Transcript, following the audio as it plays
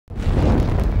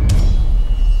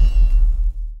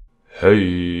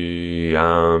Hey,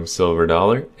 I'm Silver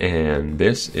Dollar, and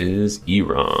this is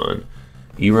Eron.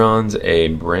 Eron's a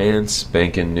brand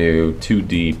spanking new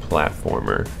 2D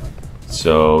platformer.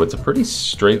 So it's a pretty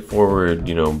straightforward,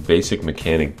 basic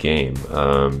mechanic game.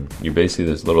 You're basically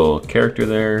this little character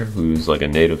there who's like a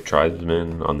native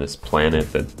tribesman on this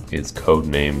planet that is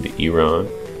codenamed Eron.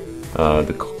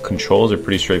 The controls are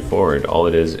pretty straightforward. All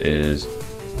it is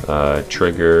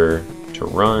trigger to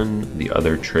run, the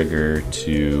other trigger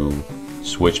to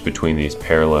switch between these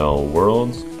parallel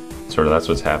worlds. Sort of that's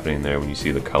what's happening there when you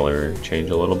see the color change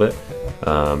a little bit.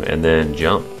 And then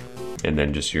jump, and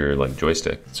then just your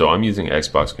joystick. So I'm using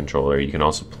Xbox controller. You can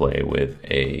also play with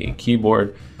a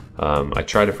keyboard. I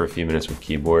tried it for a few minutes with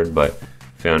keyboard, but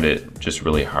found it just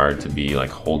really hard to be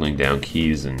holding down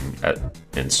keys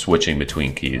and switching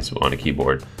between keys on a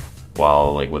keyboard.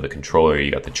 While with a controller,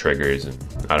 you got the triggers, and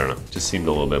I don't know, just seemed a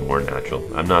little bit more natural.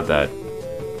 I'm not that,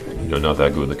 not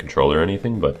that good with a controller or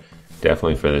anything, but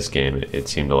definitely for this game, it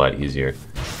seemed a lot easier.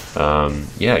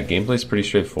 Yeah, gameplay's pretty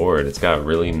straightforward. It's got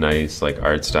really nice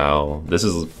art style. This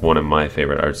is one of my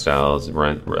favorite art styles. It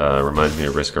reminds me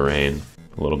of Risk of Rain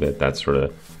a little bit. That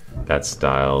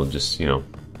style, just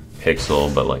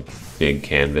pixel but big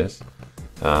canvas.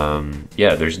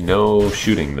 Yeah, there's no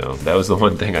shooting though. That was the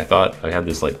one thing I thought. I had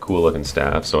this cool looking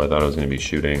staff, so I thought I was going to be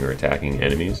shooting or attacking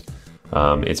enemies.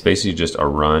 It's basically just a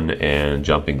run and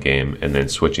jumping game, and then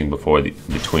switching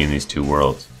between these two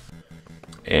worlds.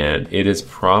 And it is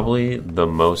probably the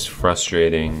most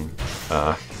frustrating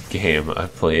game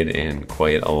I've played in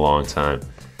quite a long time.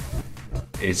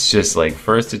 It's just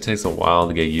first it takes a while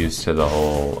to get used to the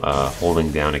whole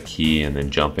holding down a key and then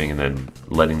jumping and then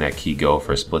letting that key go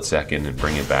for a split second and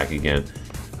bring it back again.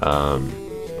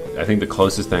 I think the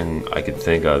closest thing I could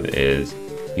think of is,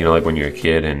 when you're a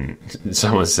kid and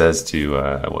someone says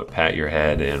to pat your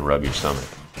head and rub your stomach.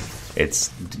 It's,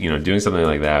 doing something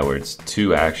like that where it's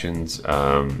two actions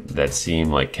that seem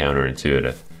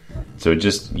counterintuitive. So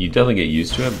you definitely get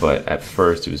used to it, but at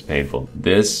first it was painful.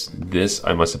 This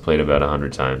I must have played about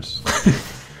 100 times.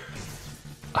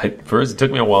 First, it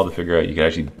took me a while to figure out you could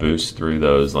actually boost through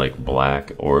those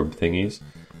black orb thingies.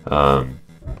 And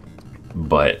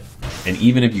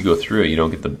even if you go through it, you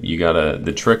don't get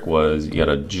the trick was you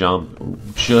gotta jump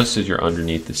just as you're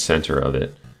underneath the center of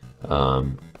it,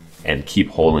 and keep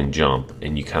holding jump,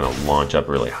 and you kind of launch up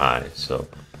really high. So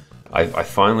I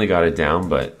finally got it down,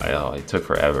 but it took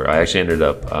forever. I actually ended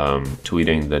up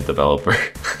tweeting the developer,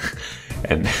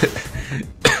 and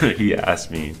he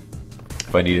asked me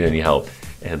if I needed any help.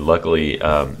 And luckily,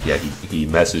 he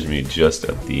messaged me just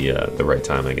at the right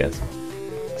time, I guess.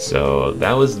 So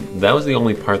that was the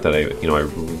only part that I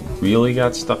really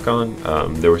got stuck on.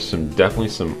 There were definitely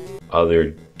some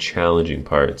other challenging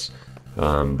parts,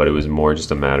 but it was more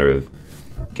just a matter of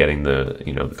getting the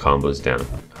the combos down.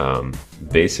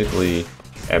 Basically,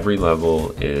 every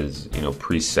level is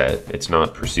preset. It's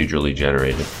not procedurally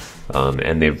generated,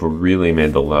 and they've really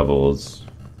made the levels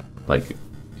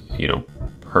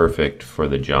perfect for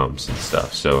the jumps and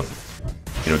stuff. So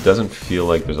it doesn't feel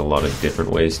like there's a lot of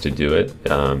different ways to do it.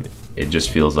 It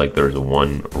just feels like there's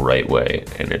one right way,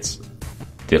 and it's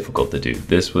difficult to do.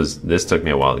 This took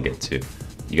me a while to get to.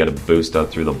 You got to boost up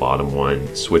through the bottom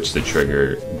one, switch the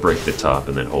trigger, break the top,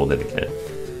 and then hold it again.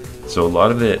 So a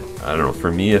lot of it, I don't know,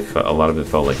 for me, a lot of it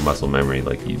felt like muscle memory.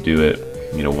 You do it,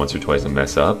 once or twice and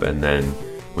mess up, and then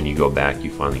when you go back,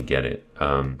 you finally get it.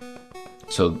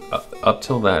 So up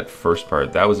till that first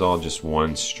part, that was all just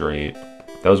one straight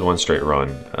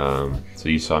run. So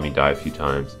you saw me die a few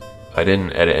times. I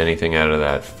didn't edit anything out of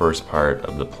that first part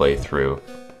of the playthrough,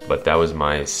 but that was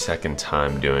my second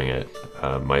time doing it.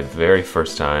 My very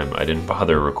first time, I didn't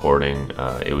bother recording.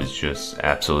 It was just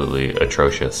absolutely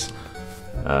atrocious.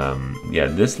 Yeah,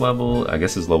 this level, I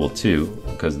guess, is level 2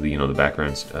 because the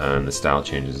background and the style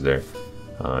changes there.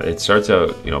 It starts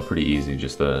out pretty easy,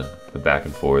 just the back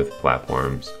and forth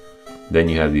platforms. Then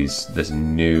you have this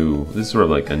is sort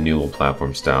of a new little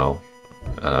platform style,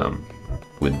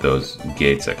 with those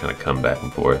gates that kind of come back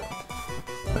and forth.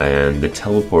 And the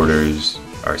teleporters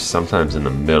are sometimes in the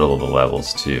middle of the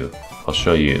levels too. I'll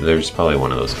show you, there's probably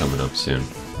one of those coming up soon.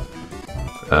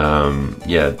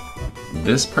 Yeah,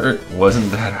 this part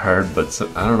wasn't that hard, but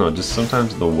I don't know, just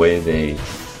sometimes the way they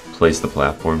place the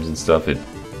platforms and stuff, it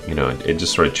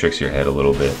just sort of tricks your head a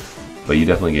little bit, but you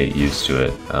definitely get used to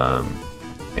it.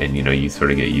 And you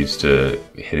sort of get used to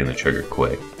hitting the trigger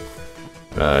quick.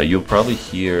 You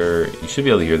should be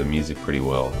able to hear the music pretty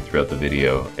well throughout the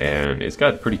video, and it's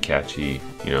got pretty catchy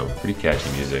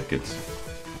music. It's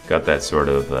got that sort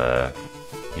of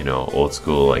old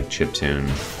school chiptune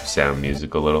sound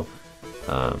music a little.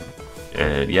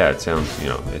 And yeah, it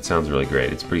sounds really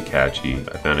great. It's pretty catchy.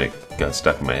 I found it got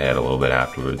stuck in my head a little bit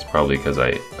afterwards, probably because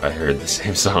I heard the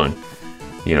same song,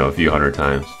 a few hundred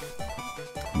times.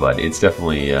 But it's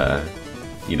definitely,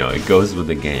 it goes with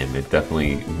the game. It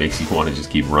definitely makes you want to just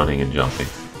keep running and jumping.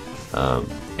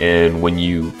 And when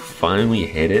you finally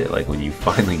hit it, like when you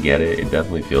finally get it, it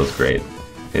definitely feels great.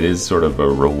 It is sort of a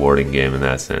rewarding game in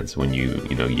that sense when you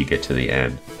get to the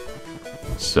end.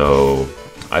 So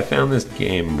I found this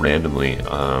game randomly.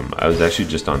 I was actually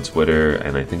just on Twitter,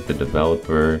 and I think the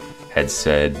developer had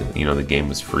said, the game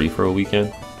was free for a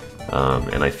weekend.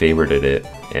 And I favorited it,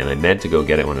 and I meant to go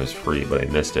get it when it was free, but I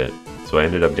missed it. So I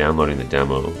ended up downloading the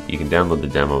demo. You can download the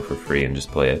demo for free and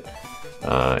just play it.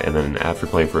 And then after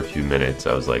playing for a few minutes,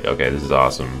 I was like, okay, this is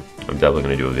awesome. I'm definitely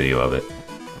going to do a video of it.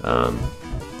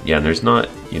 Yeah, and there's not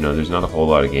a whole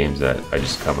lot of games that I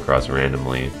just come across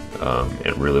randomly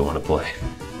and really want to play.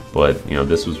 But,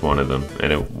 this was one of them.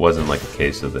 And it wasn't like a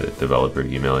case of the developer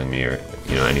emailing me or,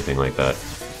 anything like that.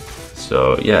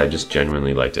 So, yeah, I just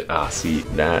genuinely liked it. See,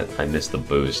 that, I missed the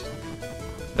boost.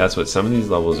 That's what, some of these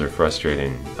levels are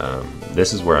frustrating.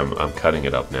 This is where I'm cutting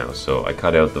it up now. So I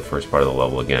cut out the first part of the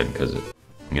level again because,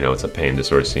 it's a pain to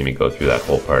sort of see me go through that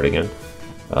whole part again.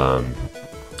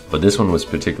 But this one was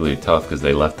particularly tough because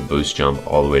they left the boost jump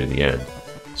all the way to the end.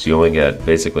 So you only get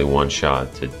basically one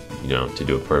shot to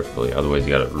do it perfectly. Otherwise, you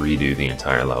got to redo the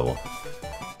entire level.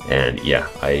 And yeah,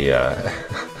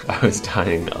 I was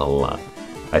dying a lot.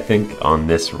 I think on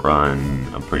this run,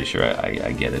 I'm pretty sure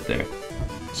I get it there.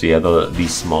 So yeah, the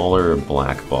smaller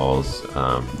black balls,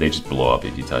 they just blow up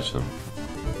if you touch them.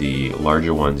 The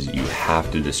larger ones, you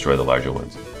have to destroy the larger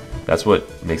ones. That's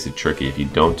what makes it tricky. If you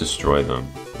don't destroy them,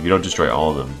 if you don't destroy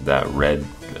all of them, that red,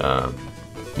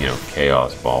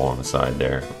 chaos ball on the side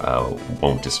there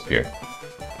won't disappear.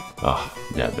 Oh,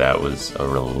 yeah, that was a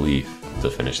relief to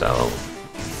finish that level.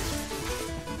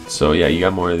 So yeah, you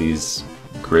got more of these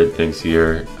grid things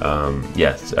here.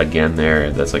 Yes, again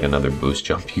there, that's like another boost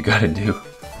jump you gotta do.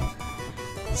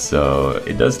 So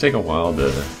it does take a while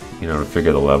to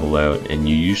figure the level out, and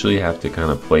you usually have to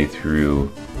kind of play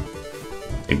through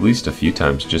at least a few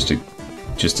times just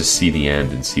to see the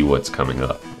end and see what's coming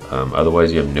up.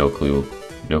 Otherwise, you have no clue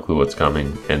what's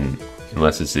coming, and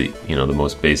unless it's the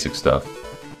most basic stuff,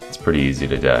 it's pretty easy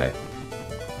to die.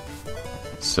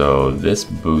 So this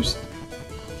boost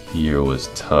here was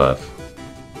tough.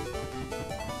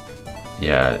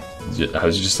 Yeah, I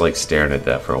was just like staring at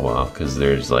that for a while because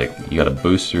there's like, you gotta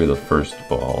boost through the first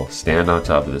ball, stand on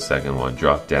top of the second one,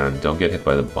 drop down, don't get hit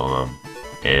by the bomb,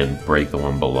 and break the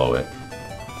one below it.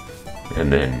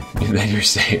 And then you're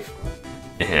safe.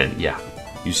 And yeah,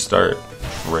 you start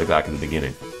right back at the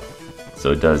beginning.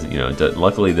 So it does,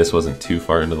 luckily this wasn't too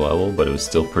far into the level, but it was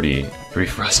still pretty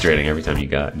frustrating every time you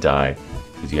die,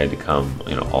 because you had to come,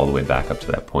 all the way back up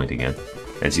to that point again.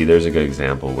 And see, there's a good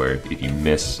example where if you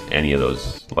miss any of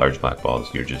those large black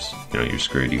balls, you're just, you're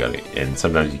screwed. And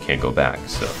sometimes you can't go back.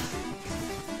 So,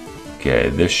 okay,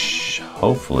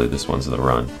 hopefully this one's the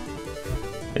run.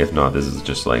 If not, this is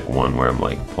just like one where I'm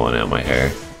like pulling out my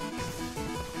hair.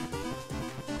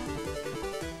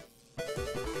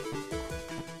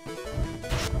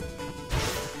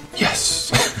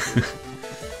 Yes!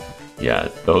 Yeah,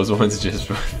 those ones just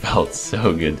felt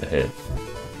so good to hit.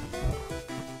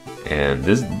 And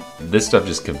this stuff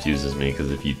just confuses me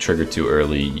because if you trigger too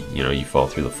early, you fall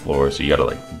through the floor. So you gotta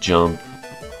like jump,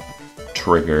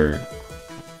 trigger,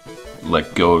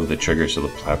 let go of the trigger so the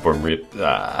platform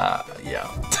yeah.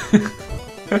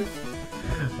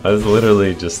 I was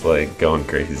literally just like going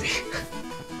crazy.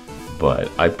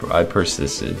 But I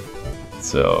persisted.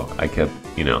 So I kept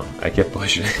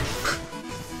pushing.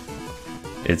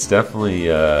 It's definitely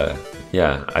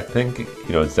yeah, I think,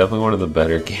 it's definitely one of the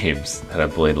better games that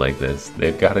I've played like this.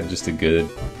 They've got just a good,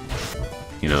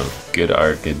 good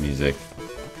art, good music,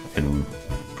 and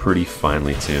pretty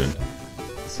finely tuned.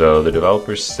 So the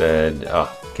developer said,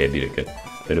 okay, beat it good.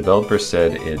 The developer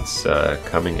said it's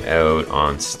coming out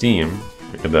on Steam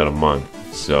in about a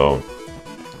month, so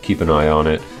keep an eye on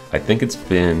it. I think it's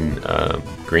been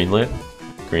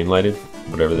greenlighted,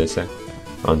 whatever they say,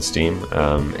 on Steam,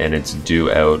 and it's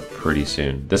due out pretty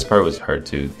soon. This part was hard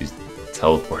too, these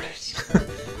teleporters,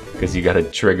 because you gotta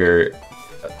trigger,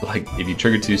 like if you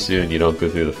trigger too soon, you don't go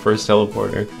through the first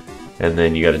teleporter, and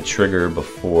then you gotta trigger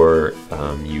before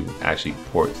you actually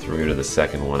port through to the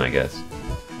second one, I guess.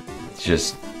 It's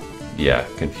just, yeah,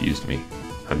 confused me.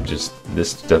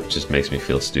 This stuff just makes me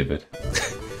feel stupid.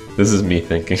 This is me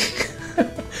thinking.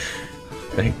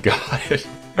 Thank God.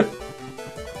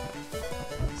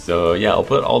 So yeah, I'll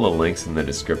put all the links in the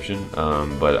description,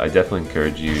 but I definitely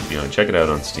encourage you, check it out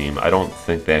on Steam. I don't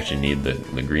think they actually need the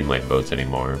green light votes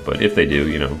anymore, but if they do,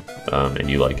 and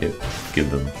you like it,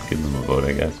 give them a vote,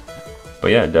 I guess.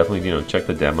 But yeah, definitely, check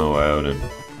the demo out, and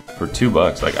for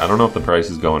 $2, like, I don't know if the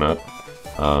price is going up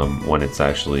when it's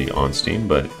actually on Steam,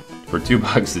 but for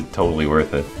 $2, it's totally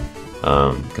worth it,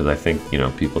 because I think,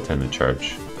 people tend to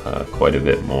charge quite a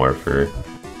bit more for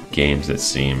games that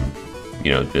seem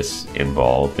this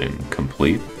involved and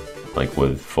complete, like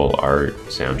with full art,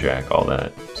 soundtrack, all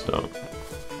that. So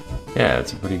yeah,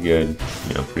 it's a pretty good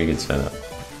setup.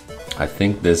 I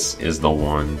think this is the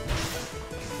one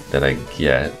that I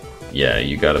get. Yeah,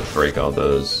 you gotta break all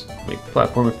those, like,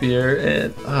 platform appear,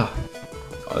 and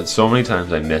so many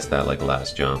times I missed that, like,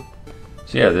 last jump.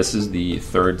 So yeah, this is the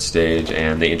third stage,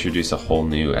 and they introduce a whole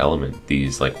new element,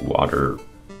 these, like, water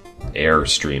air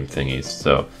stream thingies.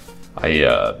 So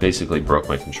I basically broke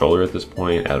my controller at this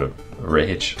point out of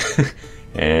rage.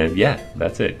 And yeah,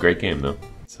 that's it. Great game though.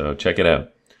 So check it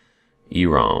out.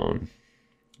 Eron.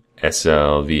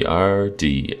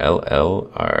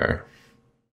 SLVRDLLR.